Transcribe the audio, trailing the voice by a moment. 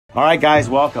All right, guys,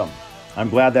 welcome. I'm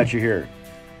glad that you're here.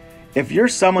 If you're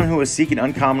someone who is seeking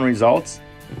uncommon results,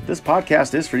 this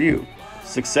podcast is for you.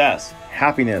 Success,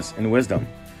 happiness, and wisdom.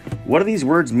 What do these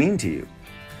words mean to you?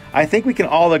 I think we can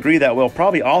all agree that we'll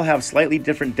probably all have slightly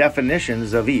different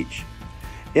definitions of each.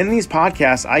 In these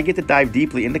podcasts, I get to dive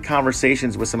deeply into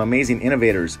conversations with some amazing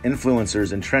innovators,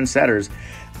 influencers, and trendsetters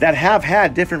that have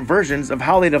had different versions of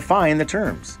how they define the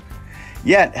terms,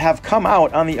 yet have come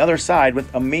out on the other side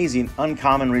with amazing,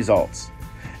 uncommon results.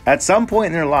 At some point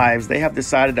in their lives, they have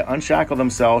decided to unshackle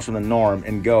themselves from the norm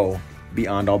and go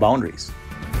beyond all boundaries.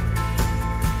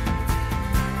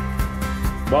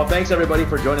 Well, thanks everybody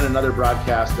for joining another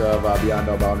broadcast of Beyond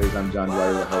All Boundaries. I'm John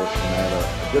Dwyer, the host, and I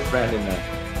have a good friend and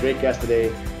a great guest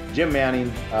today, Jim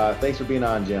Manning. Thanks for being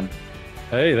on, Jim.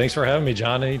 Hey, thanks for having me,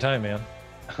 John. Anytime, man.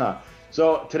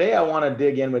 So today I want to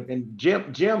dig in with, and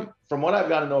Jim, from what I've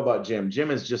got to know about Jim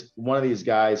is just one of these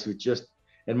guys who just,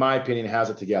 in my opinion, has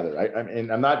it together. And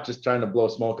I'm not just trying to blow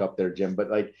smoke up there, Jim, but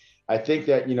like, I think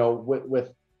that, you know,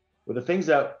 with the things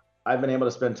that I've been able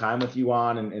to spend time with you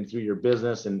on and through your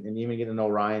business and even getting to know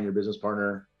Ryan, your business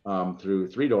partner, through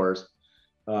Three Doors.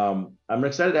 I'm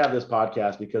excited to have this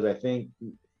podcast because I think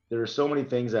there are so many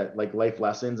things that, like, life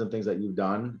lessons and things that you've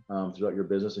done throughout your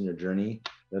business and your journey.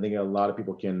 I think a lot of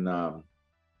people can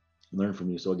learn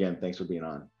from you. So again, thanks for being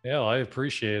on. Yeah, I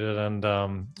appreciate it. And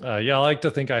I like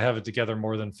to think I have it together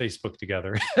more than Facebook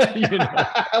together.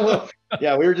 Well,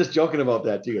 yeah, we were just joking about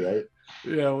that too, right?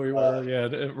 Yeah, we were.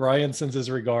 Yeah, Ryan sends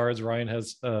his regards. Ryan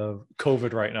has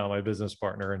COVID right now, my business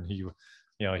partner, and he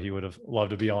would have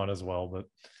loved to be on as well. But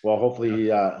well, hopefully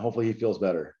he feels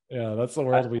better. Yeah, that's the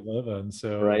world we live in.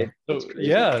 So right.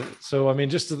 So I mean,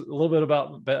 just a little bit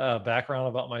about background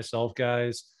about myself,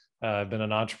 guys. I've been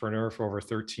an entrepreneur for over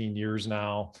 13 years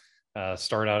now.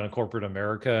 Started out in corporate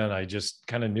America, and I just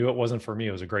kind of knew it wasn't for me.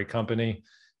 It was a great company,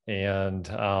 and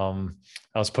I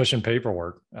was pushing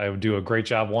paperwork. I would do a great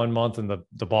job one month, and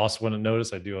the boss wouldn't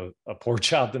notice. I'd do a poor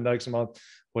job the next month,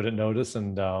 wouldn't notice,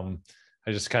 and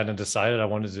I just kind of decided I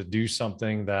wanted to do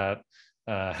something that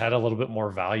had a little bit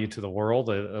more value to the world,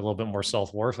 a little bit more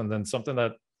self-worth, and then something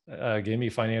that gave me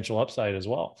financial upside as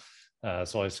well.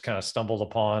 So I just kind of stumbled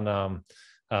upon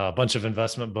a bunch of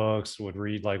investment books, would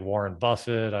read like Warren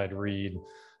Buffett. I'd read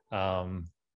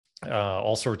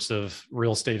all sorts of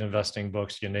real estate investing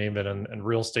books, you name it. And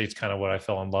real estate's kind of what I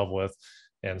fell in love with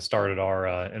and started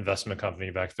our investment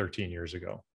company back 13 years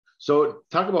ago. So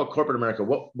talk about corporate America.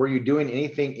 What were you doing?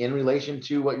 Anything in relation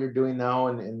to what you're doing now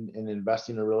in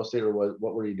investing in real estate, or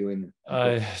what were you doing?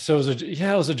 So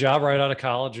it was a job right out of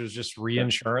college. It was just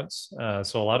reinsurance.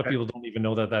 So a lot of people don't even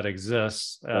know that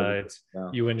exists.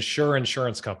 You insure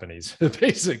insurance companies,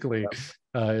 basically,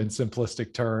 in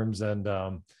simplistic terms. And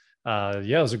it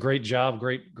was a great job,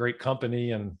 great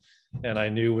company. And I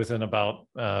knew within about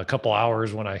a couple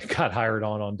hours when I got hired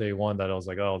on day one that I was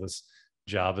like, oh, this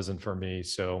job isn't for me.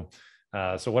 So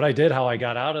what I did, how I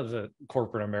got out of the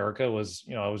corporate America was,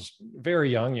 I was very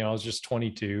young, I was just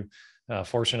 22,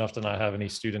 fortunate enough to not have any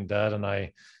student debt. And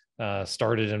I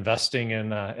started investing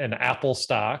in Apple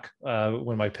stock.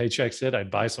 When my paychecks hit,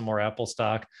 I'd buy some more Apple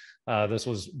stock. This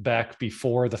was back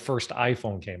before the first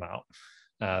iPhone came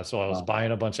out. So I was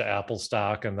buying a bunch of Apple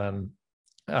stock, and then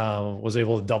was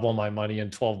able to double my money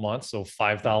in 12 months. So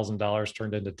 $5,000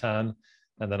 turned into 10.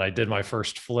 And then I did my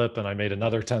first flip and I made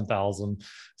another 10,000.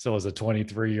 So as a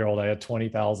 23-year-old, I had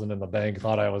 20,000 in the bank,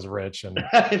 thought I was rich. And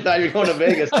I thought you're going to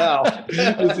Vegas now.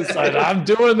 Decided, I'm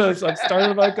doing this. I'm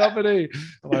starting my company.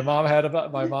 My mom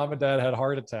and dad had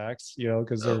heart attacks,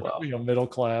 because they're middle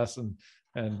class, and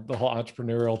the whole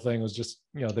entrepreneurial thing was just,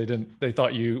 they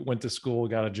thought you went to school,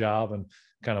 got a job, and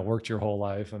kind of worked your whole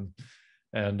life.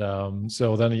 And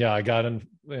so then, I got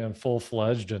in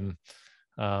full-fledged, and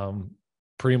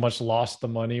pretty much lost the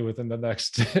money within the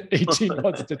next 18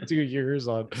 months to 2 years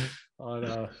on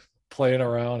playing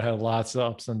around, had lots of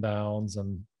ups and downs.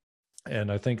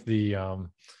 And I think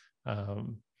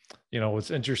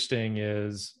what's interesting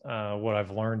is what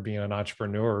I've learned being an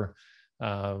entrepreneur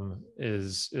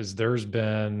is there's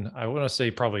been, I want to say,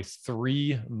 probably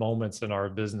 3 moments in our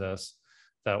business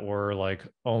that were like,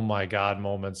 oh my God,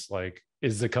 moments like,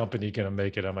 is the company going to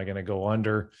make it? Am I going to go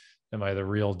under? Am I the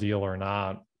real deal or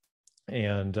not?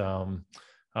 And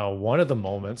one of the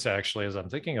moments, actually, as I'm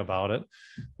thinking about it,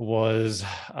 was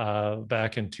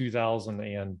back in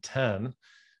 2010.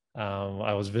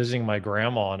 I was visiting my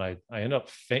grandma, and I ended up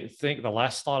the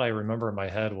last thought I remember in my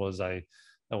head was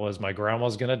my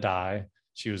grandma's going to die.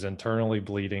 She was internally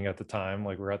bleeding at the time,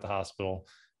 like we were at the hospital,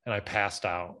 and I passed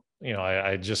out.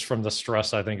 I just, from the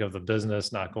stress, I think, of the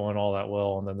business not going all that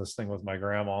well, and then this thing with my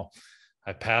grandma,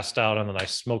 I passed out, and then I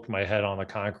smoked my head on the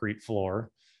concrete floor.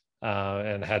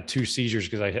 and had 2 seizures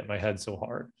because I hit my head so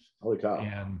hard. Holy cow.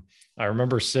 And I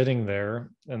remember sitting there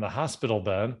in the hospital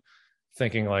bed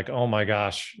thinking like, oh my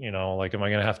gosh, you know, like, am I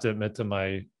going to have to admit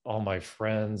to all my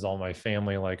friends, all my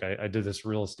family, like I did this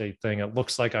real estate thing. It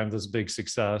looks like I'm this big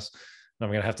success. And I'm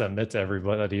going to have to admit to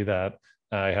everybody that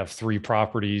I have 3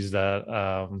 properties that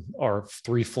are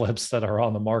 3 flips that are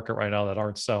on the market right now that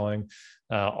aren't selling.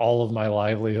 All of my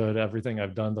livelihood, everything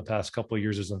I've done the past couple of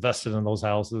years is invested in those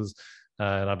houses. And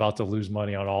I'm about to lose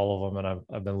money on all of them. And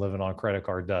I've been living on credit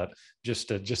card debt just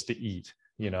to eat,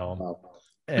 you know.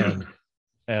 Wow.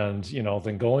 And you know,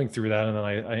 then going through that, and then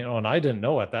I you know, and I didn't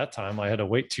know at that time, I had to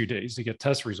wait 2 days to get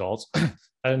test results. I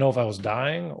didn't know if I was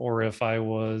dying or if I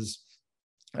was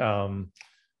going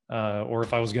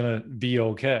to be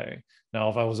okay. Now,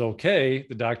 if I was okay,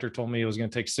 the doctor told me it was going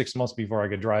to take 6 months before I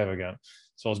could drive again.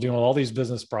 So I was dealing with all these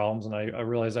business problems, and I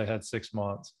realized I had 6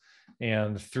 months.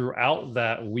 And throughout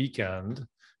that weekend,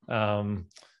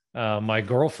 my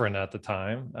girlfriend at the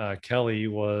time, Kelly,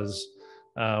 was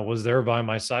there by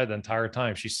my side the entire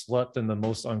time. She slept in the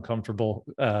most uncomfortable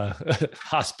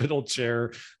hospital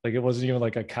chair. Like, it wasn't even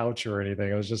like a couch or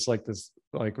anything. It was just like this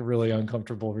like really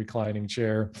uncomfortable reclining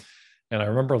chair. And I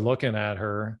remember looking at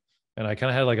her, and I kind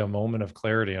of had like a moment of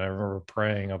clarity. And I remember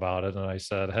praying about it. And I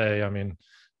said, hey, I mean,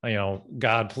 you know,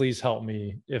 God, please help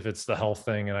me if it's the health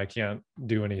thing and I can't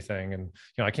do anything. And,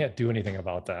 you know, I can't do anything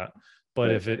about that. But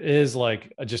right. If it is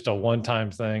like just a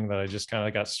one-time thing that I just kind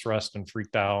of got stressed and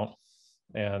freaked out,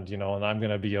 and, you know, and I'm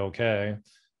going to be okay.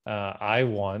 I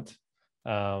want,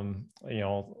 you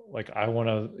know, like, I want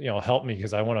to, you know, help me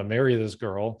because I want to marry this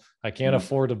girl. I can't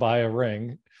afford to buy a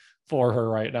ring for her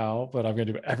right now, but I'm going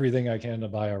to do everything I can to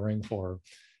buy a ring for her.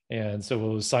 And so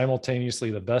it was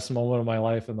simultaneously the best moment of my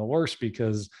life and the worst,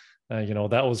 because, you know,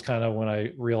 that was kind of when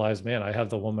I realized, man, I have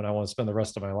the woman I want to spend the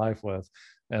rest of my life with.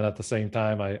 And at the same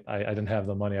time, I didn't have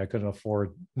the money. I couldn't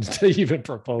afford to even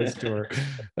propose to her.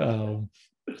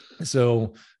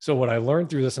 So what I learned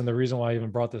through this, and the reason why I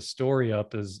even brought this story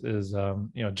up is you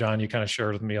know, John, you kind of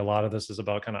shared with me a lot of this is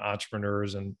about kind of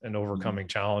entrepreneurs and overcoming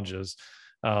challenges.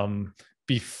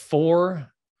 Before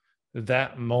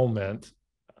that moment,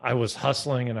 I was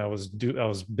hustling and I was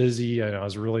busy, and I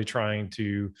was really trying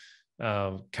to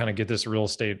kind of get this real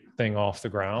estate thing off the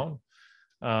ground.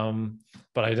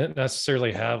 But I didn't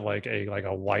necessarily have like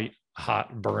a white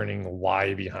hot burning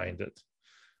why behind it.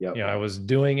 Yep. You know, I was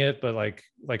doing it, but like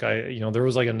I, you know, there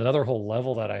was like another whole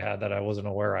level that I had that I wasn't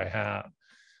aware I had.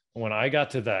 When I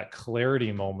got to that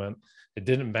clarity moment, it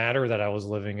didn't matter that I was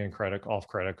living in off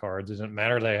credit cards. It didn't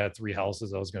matter that I had 3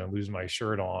 houses I was going to lose my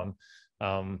shirt on.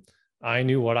 I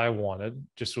knew what I wanted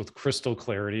just with crystal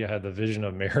clarity. I had the vision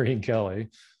of marrying Kelly.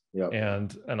 Yep.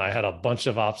 And I had a bunch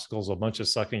of obstacles, a bunch of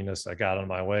suckiness that got in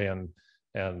my way.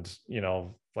 And, you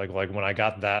know, like when I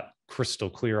got that crystal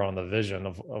clear on the vision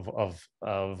of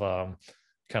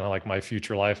kind of like my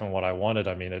future life and what I wanted,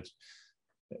 I mean, it,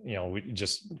 you know, we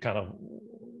just kind of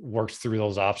worked through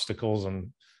those obstacles,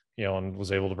 and, you know, and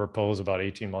was able to propose about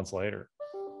 18 months later.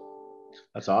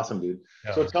 That's awesome, dude.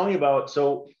 Yeah. So tell me about,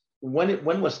 so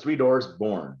when was Three Doors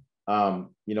born? You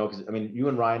know, because I mean, you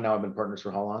and Ryan now have been partners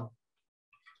for how long?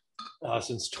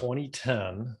 Since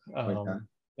 2010.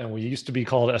 And we used to be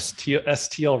called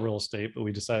STL Real Estate, but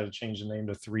we decided to change the name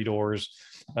to Three Doors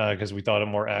because we thought it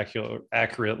more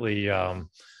accurately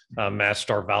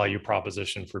matched our value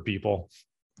proposition for people.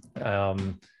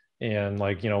 And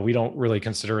like, you know, we don't really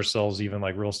consider ourselves even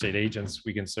like real estate agents.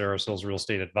 We consider ourselves real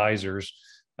estate advisors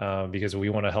because we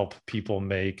want to help people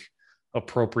make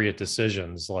appropriate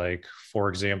decisions. Like, for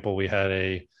example, we had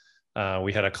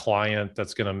a client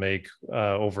that's going to make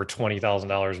over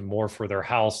 $20,000 more for their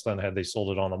house than had they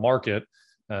sold it on the market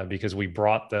because we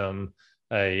brought them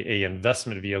a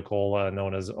investment vehicle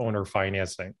known as owner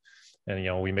financing. And, you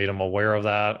know, we made them aware of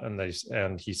that.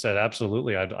 And he said,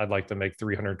 absolutely, I'd like to make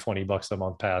 $320 a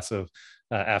month passive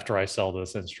after I sell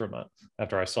this instrument,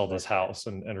 after I sell this house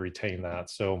and retain that.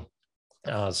 So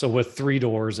with Three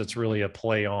Doors, it's really a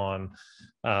play on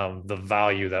the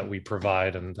value that we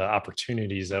provide and the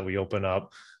opportunities that we open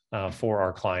up for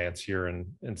our clients here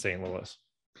in St. Louis.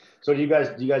 So do you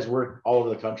guys work all over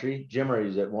the country, Jim, or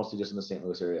is it mostly just in the St.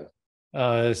 Louis area?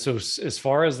 So as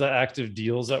far as the active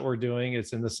deals that we're doing,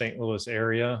 it's in the St. Louis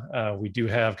area. We do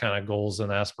have kind of goals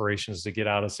and aspirations to get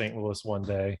out of St. Louis one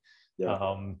day.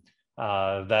 Yeah.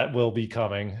 That will be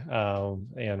coming, and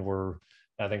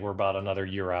I think we're about another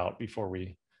year out before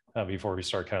we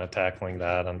start kind of tackling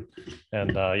that. And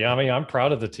yeah, I mean, I'm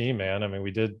proud of the team, man. I mean,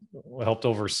 we helped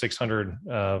over 600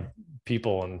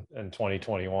 people in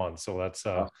 2021. So that's,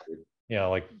 yeah,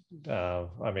 like,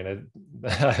 I mean,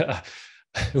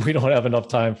 we don't have enough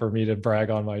time for me to brag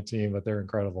on my team, but they're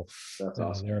incredible. That's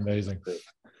awesome. They're amazing.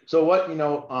 So what,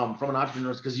 from an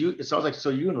entrepreneur, because it sounds like, so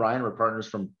you and Ryan were partners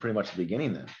from pretty much the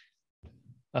beginning then.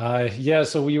 Yeah.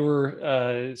 So we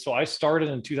were, so I started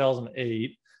in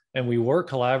 2008 and we were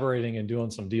collaborating and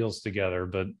doing some deals together,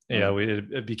 but yeah,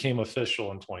 it became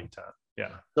official in 2010.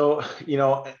 Yeah. So,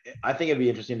 I think it'd be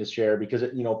interesting to share because,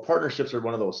 partnerships are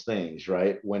one of those things,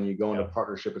 right? When you go into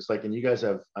partnership, it's like, and you guys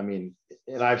have, and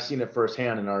I've seen it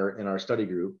firsthand in our study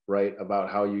group, right? About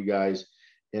how you guys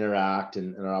interact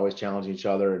and are always challenging each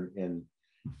other and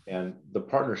the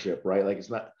partnership, right? Like, it's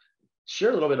not, share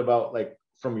a little bit about, like,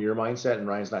 from your mindset, and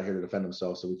Ryan's not here to defend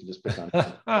himself, so we can just pick on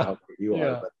how great you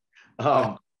are.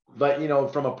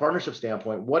 But from a partnership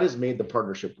standpoint, what has made the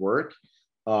partnership work?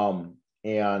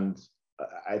 And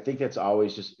I think that's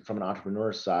always just from an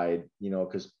entrepreneur side,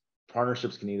 because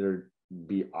partnerships can either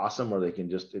be awesome or they can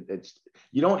just,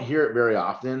 you don't hear it very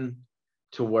often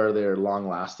to where they're long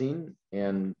lasting.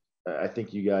 And I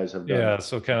think you guys have done. Yeah.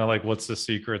 So kind of like, what's the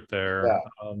secret there?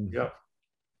 Yeah.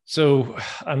 So,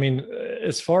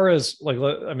 as far as like,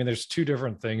 there's two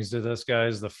different things to this,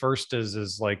 guys. The first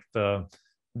is like the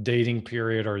dating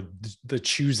period or the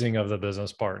choosing of the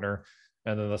business partner.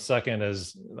 And then the second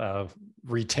is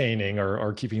retaining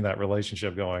or keeping that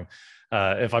relationship going.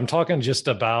 If I'm talking just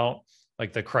about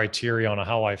like the criteria on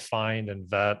how I find and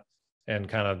vet and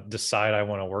kind of decide I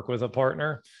want to work with a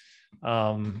partner,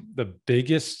 the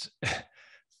biggest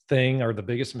thing or the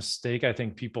biggest mistake I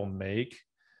think people make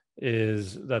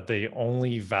is that they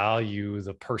only value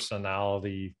the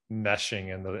personality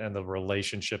meshing and the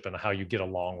relationship and how you get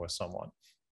along with someone.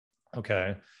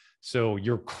 Okay. So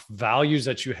your values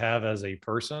that you have as a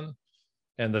person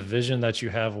and the vision that you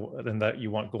have and that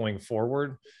you want going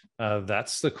forward,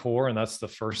 that's the core and that's the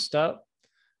first step.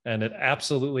 And it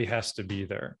absolutely has to be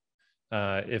there.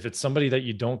 If it's somebody that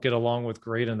you don't get along with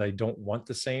great and they don't want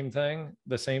the same things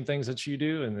that you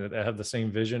do, and they have the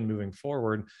same vision moving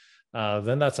forward,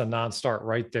 then that's a non-start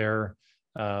right there.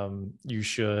 You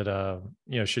should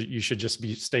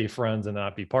just stay friends and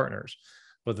not be partners.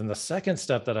 But then the second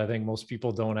step that I think most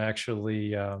people don't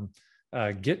actually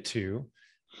get to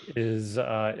is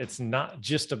it's not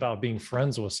just about being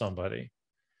friends with somebody.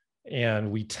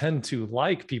 And we tend to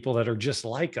like people that are just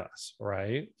like us,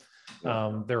 right?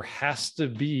 There has to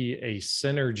be a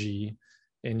synergy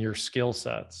in your skill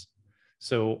sets.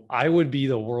 So I would be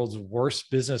the world's worst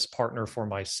business partner for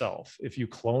myself. If you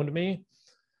cloned me,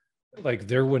 like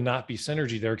there would not be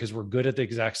synergy there because we're good at the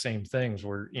exact same things.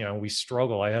 We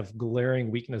struggle. I have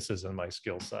glaring weaknesses in my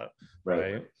skill set,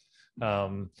 right?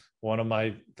 One of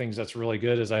my things that's really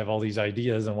good is I have all these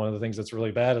ideas. And one of the things that's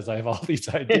really bad is I have all these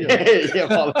ideas. You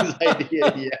have all these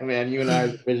ideas. Yeah, man, you and I are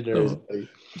visionaries.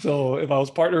 So if I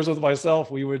was partners with myself,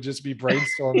 we would just be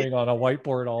brainstorming on a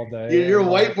whiteboard all day. Your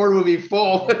whiteboard would be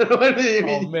full.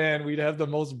 Oh man, we'd have the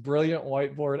most brilliant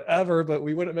whiteboard ever, but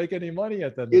we wouldn't make any money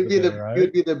at that. You'd be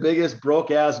the biggest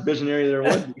broke ass visionary there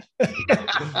would be.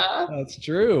 That's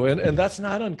true. And that's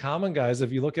not uncommon, guys.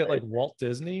 If you look at like Walt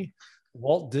Disney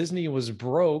was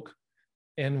broke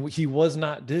and he was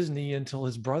not Disney until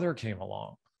his brother came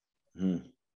along.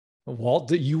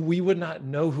 We would not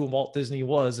know who Walt Disney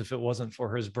was if it wasn't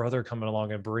for his brother coming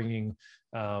along and bringing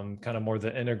kind of more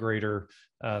the integrator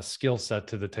skill set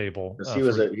to the table. He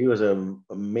was an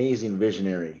amazing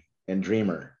visionary and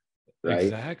dreamer, right?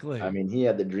 Exactly. He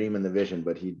had the dream and the vision,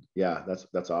 but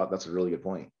that's a really good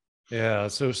point. Yeah.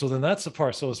 So then that's the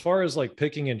part. So as far as like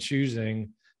picking and choosing,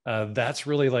 that's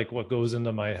really like what goes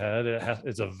into my head.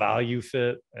 It's a value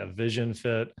fit, a vision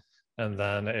fit, and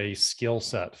then a skill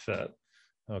set fit.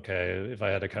 Okay, if I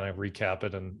had to kind of recap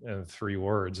it in 3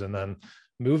 words. And then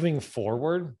moving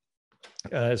forward,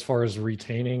 as far as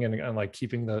retaining and like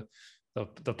keeping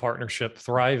the partnership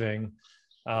thriving,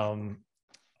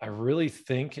 I really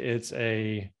think it's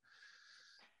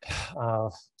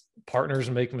partners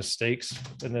make mistakes.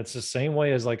 And it's the same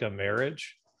way as like a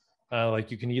marriage.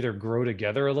 Like you can either grow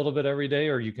together a little bit every day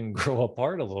or you can grow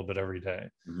apart a little bit every day.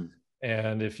 Mm-hmm.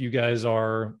 And if you guys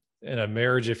are in a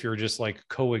marriage, if you're just like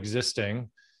coexisting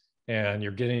and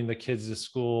you're getting the kids to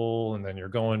school and then you're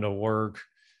going to work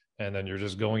and then you're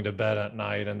just going to bed at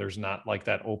night and there's not like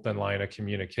that open line of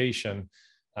communication,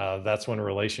 that's when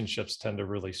relationships tend to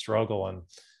really struggle.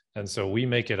 And so we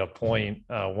make it a point.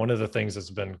 One of the things that's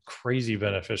been crazy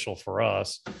beneficial for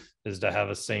us is to have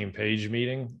a same page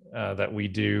meeting that we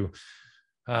do.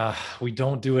 We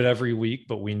don't do it every week,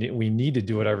 but we need to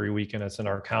do it every week. And it's in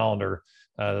our calendar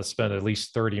to spend at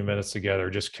least 30 minutes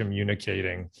together, just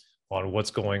communicating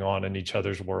what's going on in each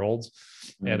other's worlds.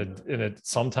 Mm-hmm. And it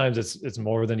sometimes it's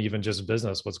more than even just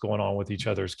business, what's going on with each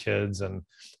other's kids and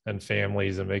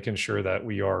families, and making sure that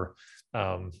we are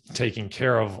taking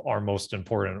care of our most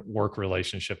important work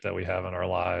relationship that we have in our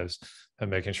lives, and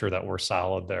making sure that we're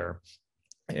solid there.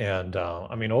 And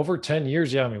I mean, over 10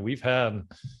 years, yeah, I mean, we've had,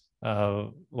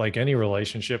 like any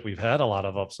relationship, we've had a lot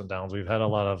of ups and downs. We've had a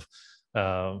lot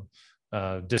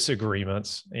of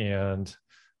disagreements and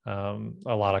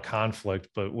a lot of conflict.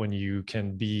 But when you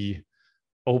can be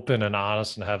open and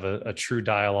honest and have a true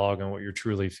dialogue on what you're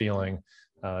truly feeling,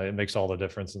 it makes all the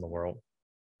difference in the world.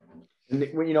 And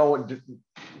you know,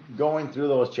 going through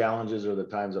those challenges or the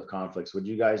times of conflicts, would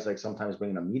you guys like sometimes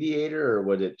bring in a mediator, or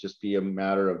would it just be a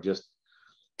matter of just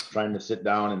trying to sit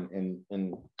down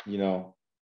and you know,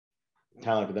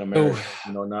 kind of like within a marriage,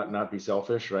 you know, not be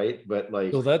selfish, right? But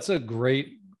like, so that's a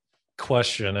great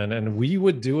question, and we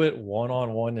would do it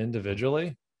one-on-one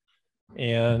individually.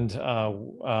 And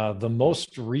the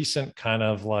most recent kind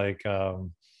of like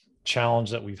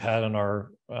challenge that we've had in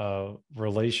our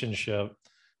relationship,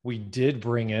 we did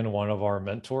bring in one of our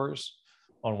mentors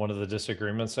on one of the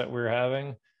disagreements that we were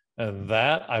having. And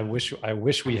that I wish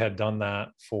we had done that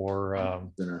for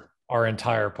our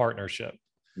entire partnership.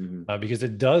 mm-hmm. Because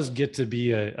it does get to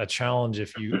be a challenge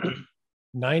if you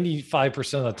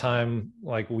 95% of the time,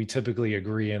 like we typically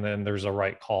agree and then there's a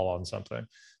right call on something.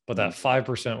 But that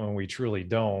 5% when we truly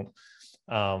don't,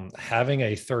 having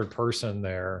a third person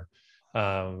there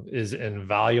is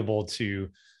invaluable to,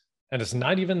 and it's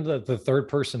not even the third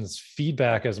person's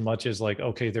feedback as much as like,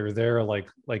 okay, they're there, like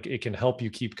it can help you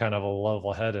keep kind of a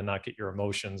level head and not get your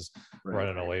emotions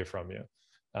running away from you.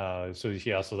 So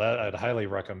yeah, so that I'd highly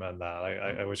recommend that.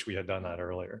 I wish we had done that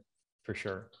earlier, for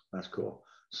sure. That's cool.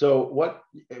 So what,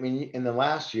 I mean, in the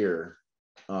last year,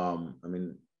 I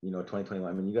mean, you know, 2021,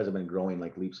 I mean, you guys have been growing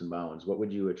like leaps and bounds. What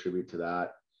would you attribute to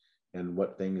that? And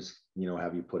what things, you know,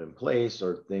 have you put in place,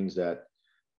 or things that,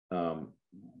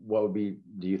 what would be,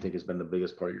 do you think has been the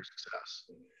biggest part of your success?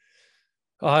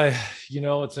 You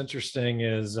know, what's interesting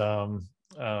is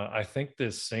I think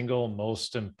the single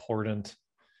most important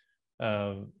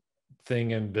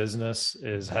thing in business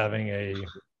is having a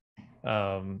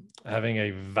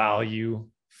value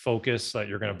focus, that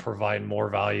you're going to provide more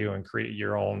value and create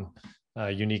your own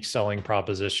unique selling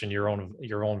proposition, your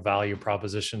own value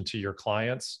proposition to your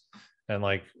clients. And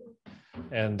like,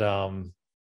 and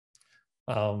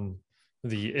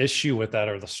the issue with that,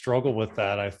 or the struggle with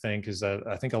that, I think, is that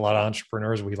I think a lot of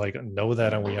entrepreneurs, we like know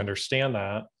that and we understand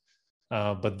that,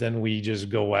 but then we just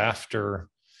go after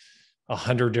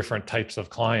 100 different types of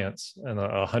clients and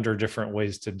 100 different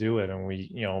ways to do it. And we,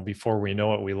 you know, before we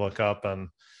know it, we look up and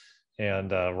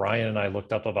Ryan and I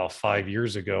looked up about 5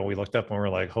 years ago. We looked up and we're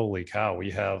like, holy cow,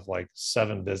 we have like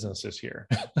 7 businesses here.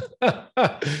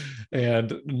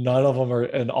 And none of them are,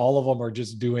 and all of them are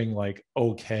just doing like,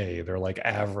 okay, they're like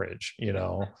average, you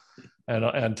know,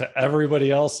 and to everybody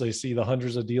else, they see the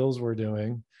hundreds of deals we're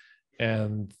doing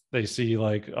and they see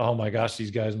like, oh my gosh,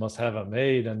 these guys must have it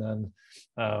made. And then,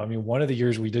 I mean, one of the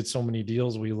years we did so many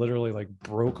deals, we literally like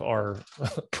broke our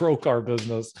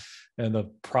business, and the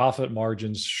profit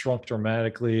margins shrunk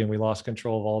dramatically, and we lost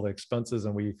control of all the expenses.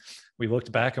 And we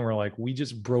looked back and we're like, we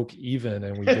just broke even,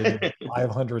 and we did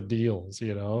 500 deals,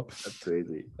 you know. That's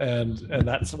crazy. And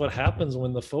that's what happens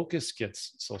when the focus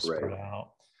gets so spread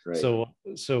out. Right.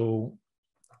 So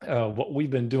what we've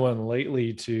been doing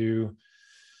lately to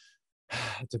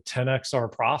 10x our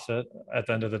profit at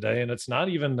the end of the day, and it's not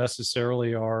even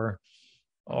necessarily our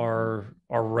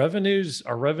revenues.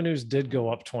 Our revenues did go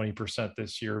up 20%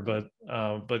 this year,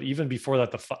 but even before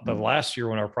that, the last year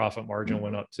when our profit margin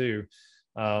went up too,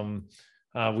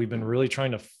 we've been really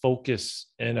trying to focus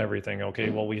in everything. Okay,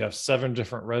 well, we have 7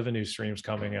 different revenue streams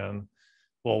coming in.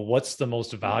 Well, what's the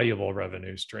most valuable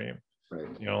revenue stream? Right.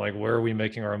 You know, like, where are we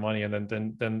making our money? And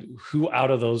then who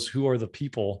out of those, who are the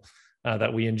people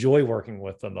that we enjoy working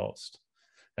with the most?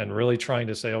 And really trying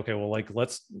to say, okay, well, like,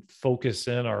 let's focus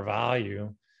in our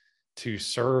value to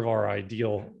serve our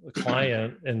ideal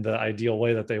client in the ideal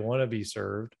way that they want to be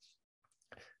served.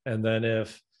 And then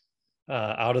if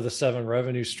out of the 7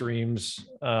 revenue streams,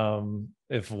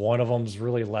 if one of them's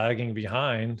really lagging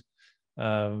behind,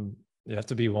 you have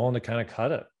to be willing to kind of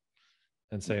cut it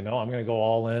and say, no, I'm going to go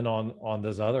all in on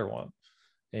this other one.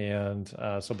 And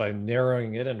so by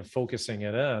narrowing it and focusing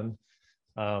it in,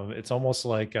 it's almost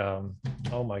like,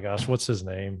 oh my gosh, what's his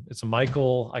name? It's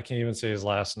Michael. I can't even say his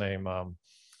last name.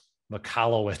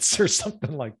 Mikalowicz or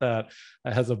something like that.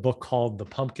 It has a book called The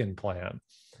Pumpkin Plan.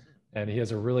 And he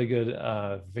has a really good,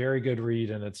 very good read.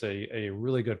 And it's a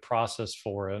really good process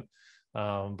for it.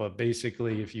 But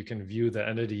basically, if you can view the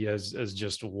entity as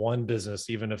just one business,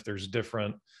 even if there's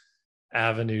different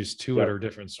avenues to it or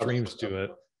different streams to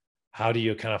it, how do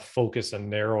you kind of focus and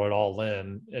narrow it all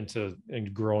into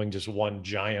growing just one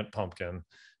giant pumpkin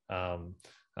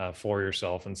for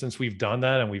yourself? And since we've done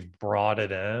that and we've brought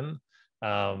it in,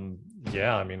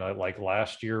 yeah, I mean, like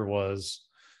last year was,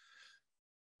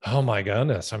 oh my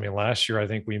goodness. I mean, last year, I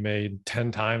think we made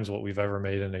 10 times what we've ever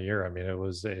made in a year. I mean, it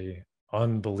was a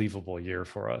unbelievable year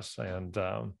for us. And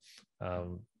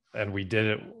we did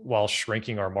it while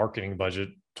shrinking our marketing budget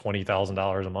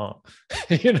 $20,000 a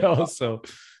month, so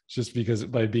just because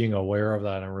by being aware of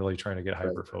that, I'm really trying to get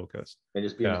hyper focused and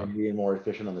just being more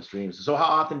efficient on the streams. So how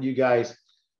often do you guys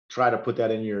try to put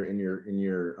that in your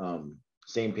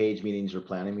same page meetings or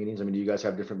planning meetings? I mean, do you guys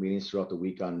have different meetings throughout the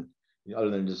week on, other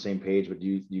than just the same page, but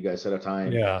do you guys set a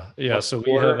time? Yeah. So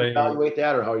we have evaluate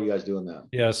that, or how are you guys doing that?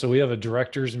 Yeah. So we have a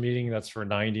directors meeting that's for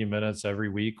 90 minutes every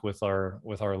week with our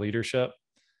leadership.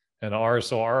 And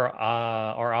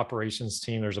our operations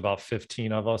team, there's about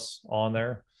 15 of us on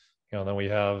there. Then we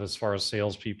have, as far as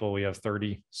salespeople, we have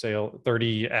 30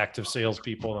 active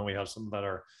salespeople. Then we have some that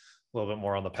are a little bit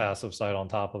more on the passive side on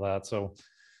top of that. So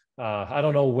I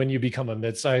don't know when you become a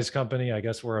mid-sized company. I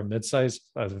guess we're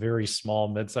a very small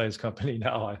mid-sized company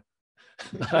now.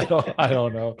 I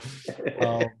don't know.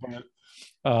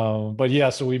 But yeah,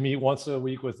 so we meet once a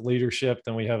week with leadership.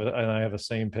 Then I have a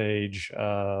same page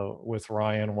with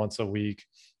Ryan once a week.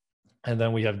 And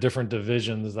then we have different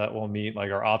divisions that will meet,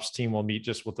 like our ops team will meet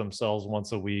just with themselves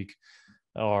once a week.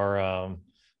 Or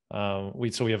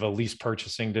we have a lease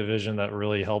purchasing division that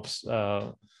really helps.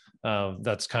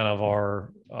 That's kind of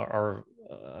our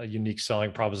unique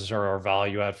selling proposition, or our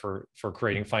value add for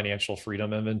creating financial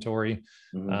freedom inventory.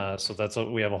 So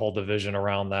we have a whole division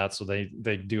around that. So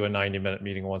they do a 90-minute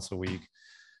meeting once a week.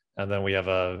 And then we have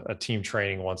a team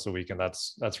training once a week. And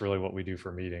that's really what we do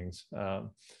for meetings.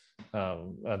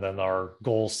 And then our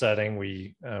goal setting,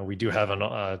 we do have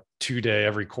a 2-day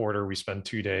every quarter. We spend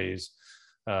 2 days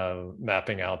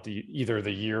mapping out either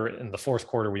the year. In the fourth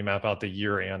quarter, we map out the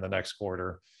year and the next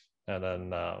quarter. And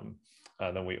then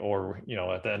at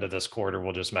the end of this quarter,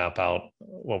 we'll just map out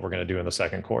what we're going to do in the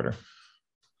second quarter.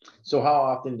 So how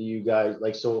often do you guys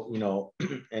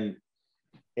and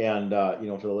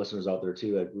for the listeners out there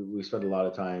too, we spend a lot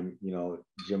of time,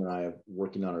 Jim and I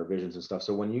working on our visions and stuff.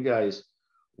 So when you guys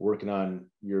working on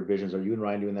your visions, are you and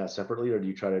Ryan doing that separately, or do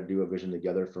you try to do a vision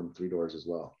together from Three Doors as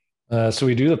well? So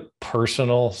we do the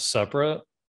personal separate,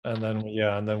 and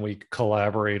then we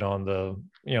collaborate on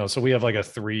so we have like a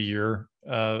 3-year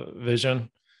vision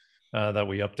that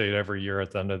we update every year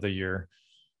at the end of the year.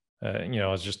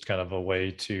 It's just kind of a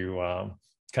way to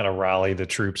kind of rally the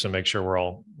troops and make sure we're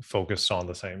all focused on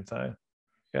the same thing.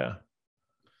 Yeah.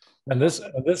 And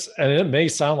it may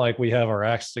sound like we have our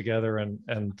acts together,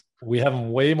 and we have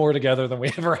them way more together than we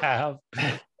ever have.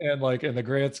 And like in the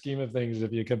grand scheme of things,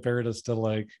 if you compared us to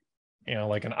like an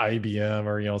IBM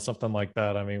or, something like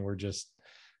that, I mean, we're just,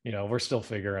 we're still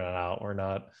figuring it out. We're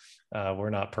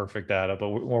not perfect at it, but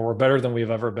we're better than we've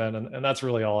ever been. And that's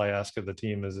really all I ask of the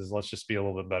team is let's just be a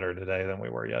little bit better today than we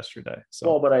were yesterday.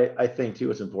 So, well, but I think too,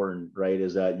 what's important, right,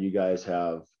 is that you guys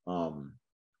have,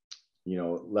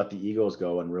 let the egos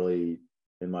go and really,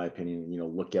 in my opinion,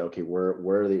 look at, okay,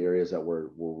 where are the areas that we're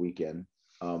weak in?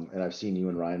 And I've seen you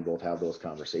and Ryan both have those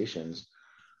conversations,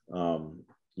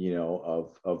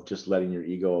 of just letting your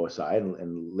ego aside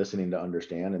and listening to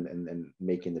understand and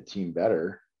making the team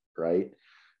better, right?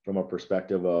 From a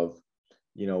perspective of,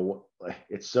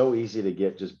 it's so easy to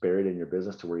get just buried in your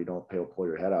business to where you don't pull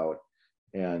your head out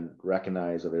and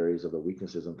recognize of areas of the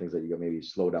weaknesses and things that you got maybe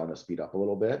slow down and speed up a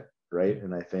little bit, right?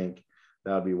 And I think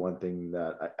that would be one thing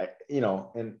that I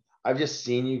and I've just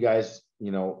seen you guys,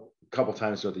 a couple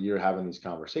times throughout the year having these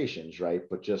conversations, right?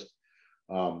 But just,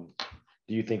 do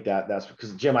you think that's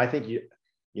because, Jim, I think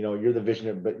you're the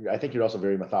visionary, but I think you're also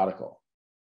very methodical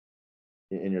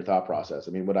in your thought process.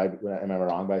 I mean, am I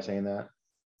wrong by saying that?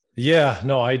 Yeah,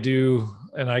 no, I do.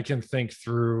 And I can think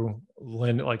through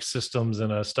like systems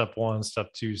in a step 1,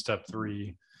 step 2, step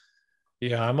 3.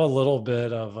 Yeah, I'm a little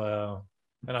bit of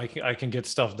and I can get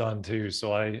stuff done too.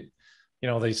 So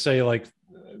they say like,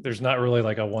 there's not really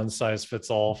like a one size fits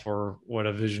all for what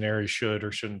a visionary should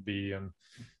or shouldn't be. And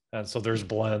so there's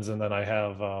blends. And then I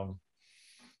have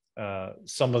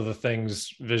some of the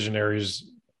things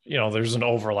visionaries, there's an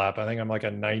overlap. I think I'm like a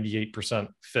 98%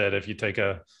 fit if you take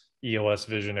a EOS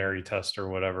visionary test or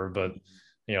whatever, but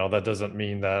that doesn't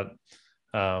mean that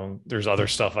there's other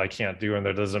stuff I can't do. And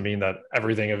that doesn't mean that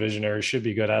everything a visionary should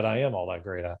be good at, I am all that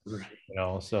great at,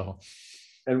 so.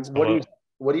 And what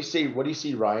what do you see? What do you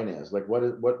see Ryan as? Like,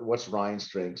 what's Ryan's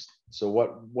strengths? So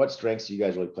what strengths do you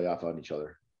guys really play off on each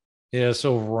other? Yeah.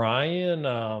 So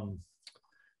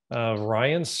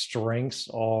Ryan's strengths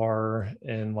are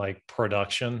in like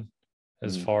production,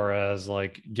 as far as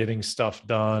like getting stuff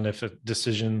done. If a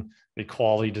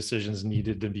quality decisions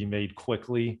needed to be made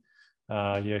quickly,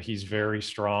 yeah, he's very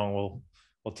strong.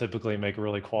 We'll typically make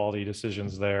really quality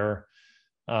decisions there.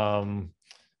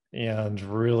 And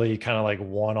really kind of like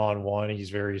one-on-one, he's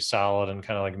very solid and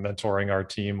kind of like mentoring our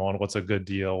team on what's a good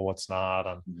deal, what's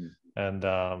not. And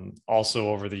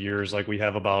also over the years, like we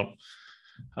have about,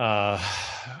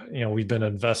 we've been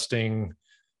investing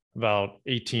about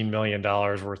 $18 million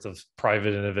worth of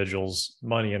private individuals'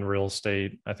 money in real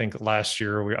estate. I think last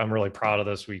year, I'm really proud of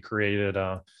this. We created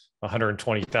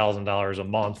 $120,000 a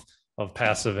month of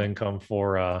passive income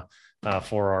for our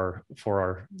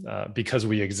because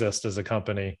we exist as a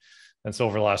company. And so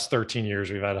over the last 13 years,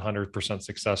 we've had 100%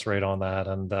 success rate on that.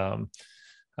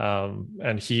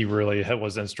 And he really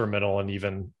was instrumental in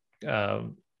even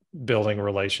building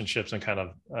relationships and kind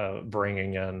of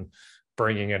bringing in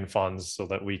funds so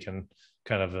that we can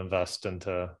kind of invest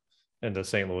into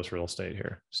St. Louis real estate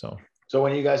here. So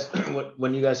when you guys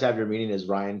have your meeting, is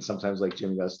Ryan sometimes like,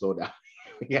 Jim, you got to slow down?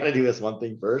 We got to do this one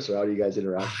thing first, or how do you guys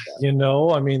interact with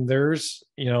that? I mean, there's,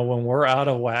 when we're out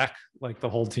of whack, like the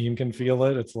whole team can feel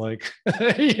it. It's like,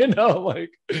 and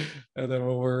then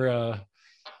when we're, I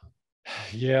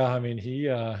mean,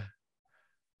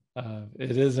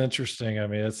 it is interesting. I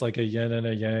mean, it's like a yin and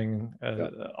a yang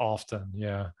often.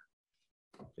 Yeah.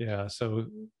 So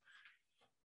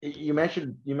you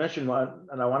mentioned one,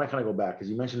 and I want to kind of go back because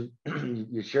you mentioned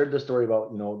you shared the story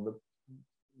about the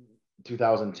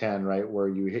 2010, right, where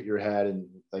you hit your head and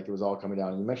like it was all coming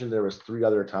down. And you mentioned there was 3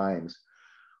 other times.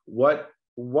 What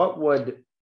would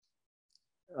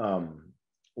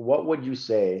you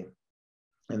say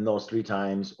in those 3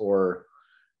 times, or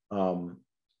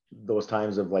those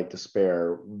times of like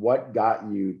despair? What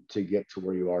got you to get to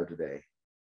where you are today?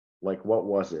 Like, what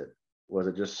was it? Was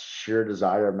it just sheer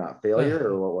desire of not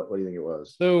failure, or what do you think it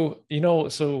was? So,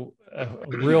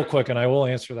 real quick, and I will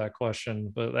answer that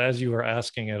question, but as you were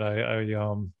asking it,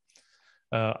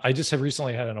 I just have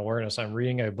recently had an awareness. I'm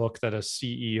reading a book that a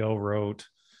CEO wrote.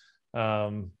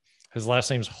 His last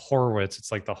name's Horowitz.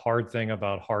 It's like The Hard Thing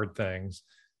About Hard Things.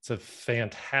 It's a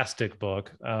fantastic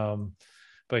book.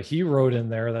 But he wrote in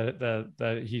there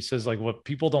that he says, like, what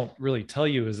people don't really tell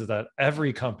you is that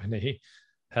every company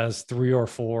has 3 or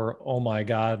 4, oh my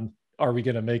God, are we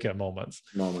going to make it moments?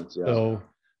 Yeah.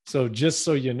 So just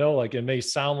so you know, like, it may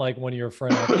sound like one of your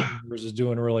friends is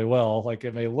doing really well, like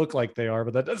it may look like they are,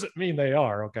 but that doesn't mean they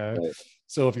are. Okay. Right.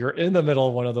 So if you're in the middle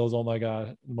of one of those, oh my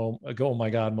God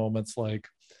moments, like,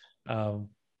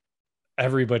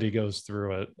 everybody goes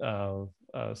through it. So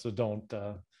don't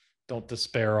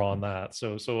despair on that.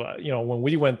 So when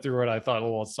we went through it, I thought,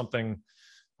 well, it's something,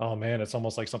 oh man, it's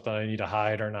almost like something I need to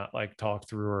hide or not like talk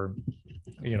through, or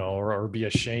or be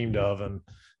ashamed of. And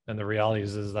the reality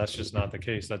is that's just not the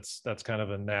case. That's kind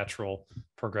of a natural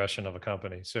progression of a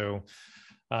company. So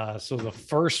the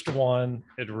first one,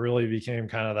 it really became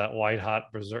kind of that white hot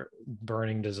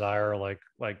burning desire, like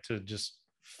to just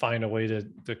find a way to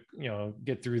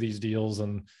get through these deals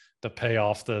and to pay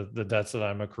off the debts that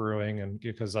I'm accruing. And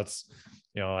because that's,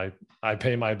 I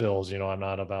pay my bills, I'm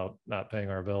not about not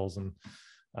paying our bills, and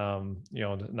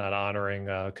not honoring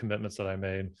commitments that I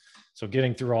made. So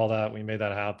getting through all that, we made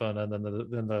that happen. And then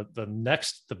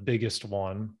the biggest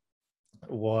one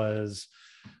was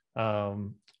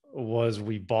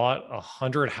we bought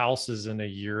 100 houses in a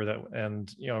year,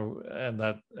 and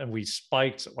we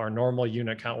spiked. Our normal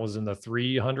unit count was in the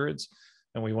 300s,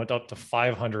 and we went up to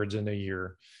 500s in a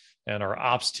year. And our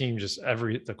ops team,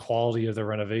 the quality of the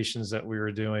renovations that we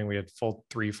were doing, we had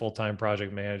 3 full-time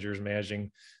project managers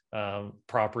managing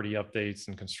property updates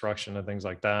and construction and things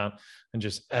like that, and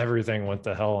just everything went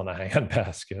to hell in a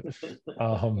handbasket.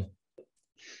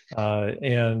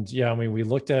 And yeah, I mean, we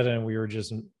looked at it and we were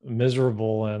just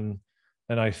miserable. And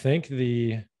I think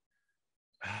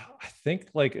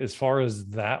like, as far as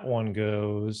that one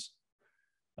goes,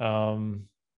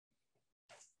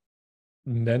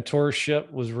 mentorship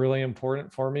was really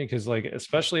important for me, because, like,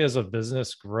 especially as a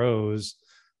business grows,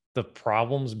 the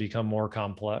problems become more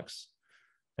complex.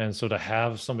 And so to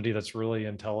have somebody that's really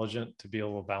intelligent to be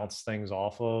able to bounce things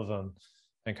off of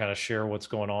and kind of share what's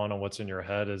going on and what's in your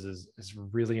head is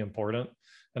really important.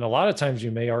 And a lot of times you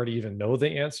may already even know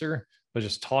the answer, but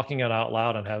just talking it out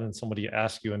loud and having somebody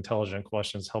ask you intelligent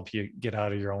questions help you get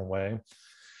out of your own way.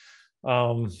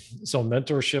 So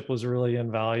mentorship was really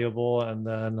invaluable. And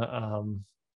then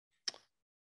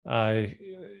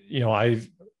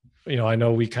I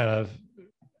know we kind of,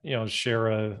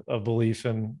 share a belief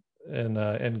in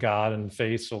God and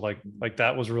faith. So like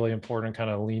that was really important, kind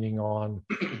of leaning on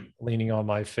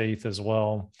my faith as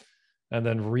well. And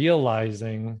then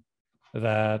realizing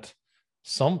that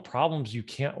some problems you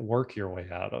can't work your way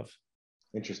out of.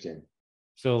 Interesting.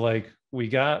 So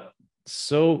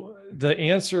the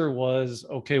answer was,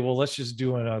 okay, well, let's just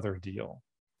do another deal.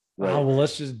 Right. Oh, well,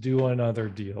 let's just do another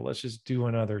deal. Let's just do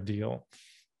another deal.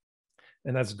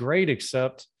 And that's great,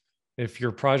 except if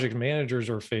your project managers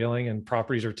are failing and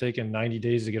properties are taking 90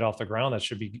 days to get off the ground, that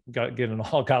should be got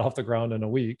off the ground in a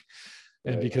week.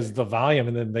 And Right. because the volume,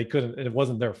 and then it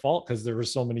wasn't their fault because there were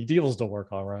so many deals to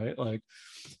work on, right?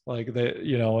 Like they,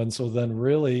 and so then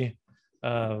really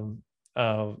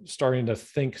starting to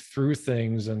think through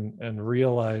things and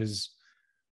realize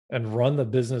and run the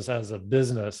business as a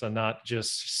business and not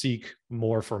just seek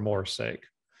more for more sake.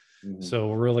 Mm-hmm.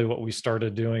 So really what we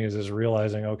started doing is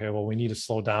realizing, okay, well, we need to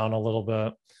slow down a little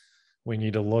bit. We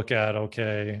need to look at,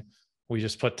 okay, we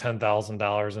just put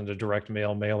 $10,000 into direct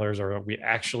mail mailers, or are we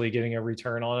actually getting a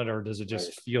return on it? Or does it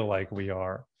just feel like we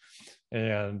are?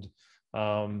 And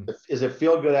is it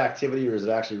feel good activity, or is it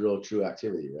actually real true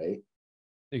activity? Right.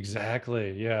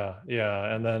 Exactly. Yeah.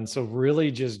 Yeah. And then, so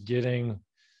really just getting,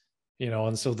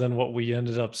 and so then what we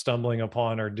ended up stumbling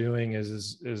upon or doing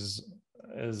is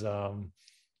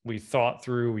we thought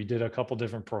through, we did a couple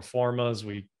different pro formas.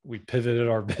 We pivoted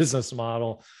our business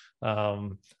model.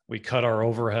 We cut our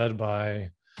overhead by,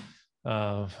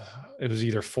 it was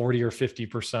either 40 or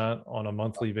 50% on a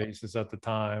monthly basis at the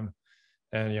time.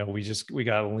 And, we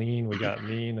got lean, we got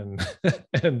mean,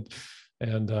 and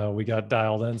we got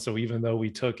dialed in. So even though we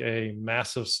took a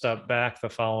massive step back the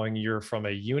following year from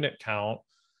a unit count,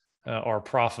 our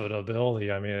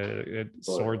profitability, I mean, it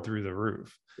soared through the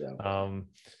roof. Yeah.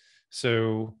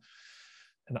 So,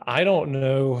 and I don't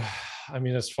know, I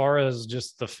mean, as far as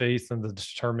just the faith and the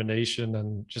determination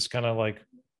and just kind of like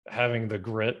having the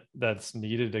grit that's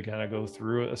needed to kind of go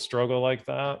through a struggle like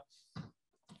that.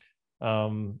 I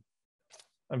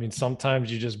mean, sometimes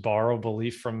you just borrow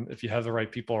belief from, if you have the right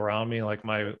people around me, like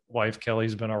my wife,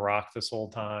 Kelly's been a rock this whole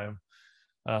time.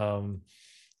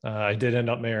 I did end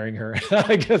up marrying her.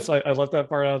 I guess I left that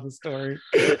part out of the story.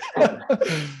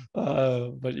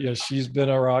 But yeah, she's been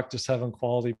a rock, just having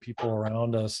quality people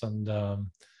around us, and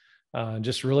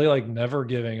just really like never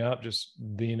giving up, just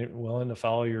being willing to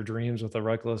follow your dreams with a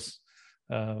reckless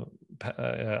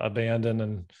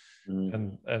abandon.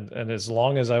 And as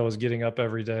long as I was getting up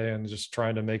every day and just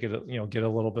trying to make it, get a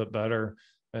little bit better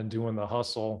and doing the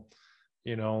hustle,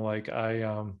 like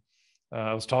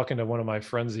I was talking to one of my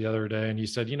friends the other day, and he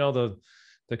said,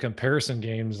 the comparison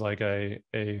game's like a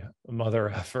mother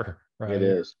effer, right? It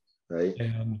is, right?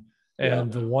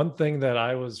 And the one thing that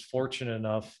I was fortunate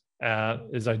enough at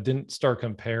is I didn't start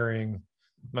comparing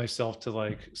myself to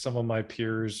like some of my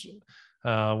peers.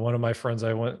 A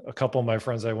couple of my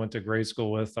friends I went to grade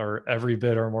school with are every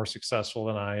bit or more successful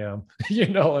than I am.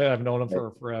 I've known them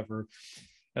for forever.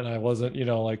 And I wasn't,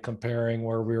 like comparing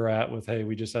where we were at with, hey,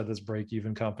 we just had this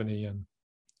break-even company.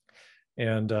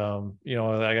 And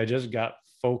I just got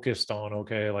focused on,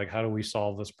 okay, like, how do we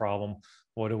solve this problem?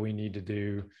 What do we need to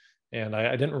do? And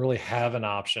I didn't really have an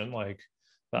option. Like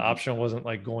the option wasn't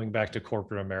like going back to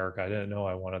corporate America. I didn't know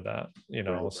I wanted that,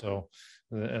 so,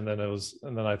 and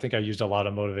then I think I used a lot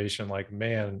of motivation, like,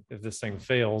 man, if this thing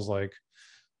fails, like,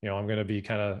 I'm going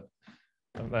to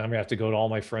have to go to all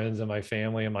my friends and my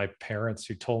family and my parents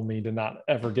who told me to not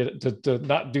ever to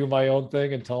not do my own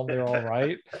thing and tell them they're all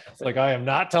right. It's like, I am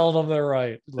not telling them they're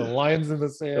right. The line's in the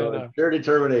sand. So their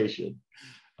determination.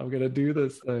 I'm going to do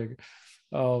this thing.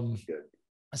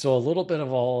 So a little bit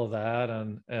of all of that.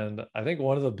 And I think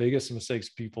one of the biggest mistakes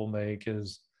people make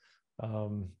is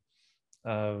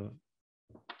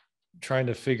trying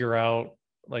to figure out,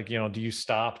 like, do you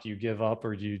stop, do you give up,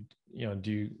 or do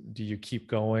you keep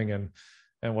going?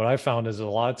 And what I found is a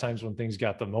lot of times when things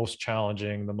got the most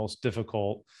challenging, the most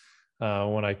difficult,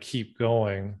 when I keep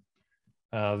going,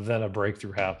 then a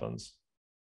breakthrough happens,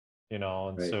 and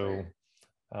right. So,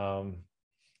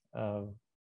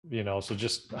 so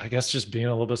just, I guess, just being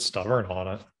a little bit stubborn on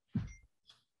it.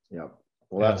 Yeah.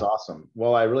 Well, that's awesome.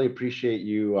 Well, I really appreciate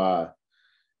you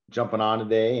jumping on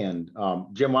today. And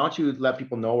Jim, why don't you let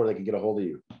people know where they can get a hold of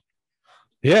you?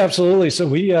 Yeah, absolutely. So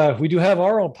we do have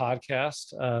our own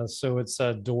podcast. So it's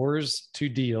Doors to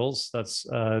Deals. That's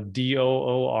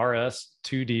DOORS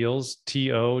 2 Deals,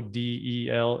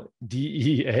 TODEALS.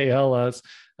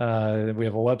 We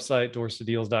have a website,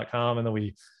 doorstodeals.com, and then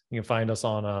you can find us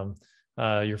on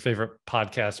your favorite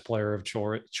podcast player of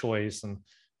choice. And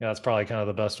that's probably kind of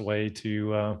the best way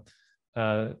to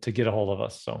get a hold of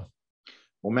us. So.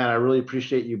 Well, man, I really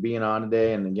appreciate you being on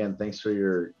today. And again, thanks for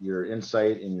your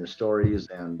insight and your stories,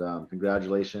 and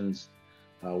congratulations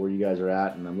where you guys are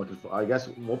at. And I'm looking for, I guess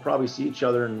we'll probably see each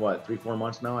other in what, 3-4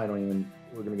 months now. We're going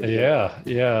to get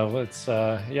It's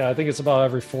I think it's about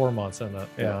every 4 months, isn't it?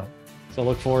 Yeah. So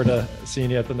look forward to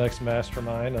seeing you at the next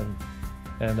mastermind,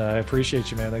 and I appreciate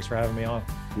you, man. Thanks for having me on.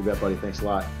 You bet, buddy. Thanks a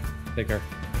lot. Take care.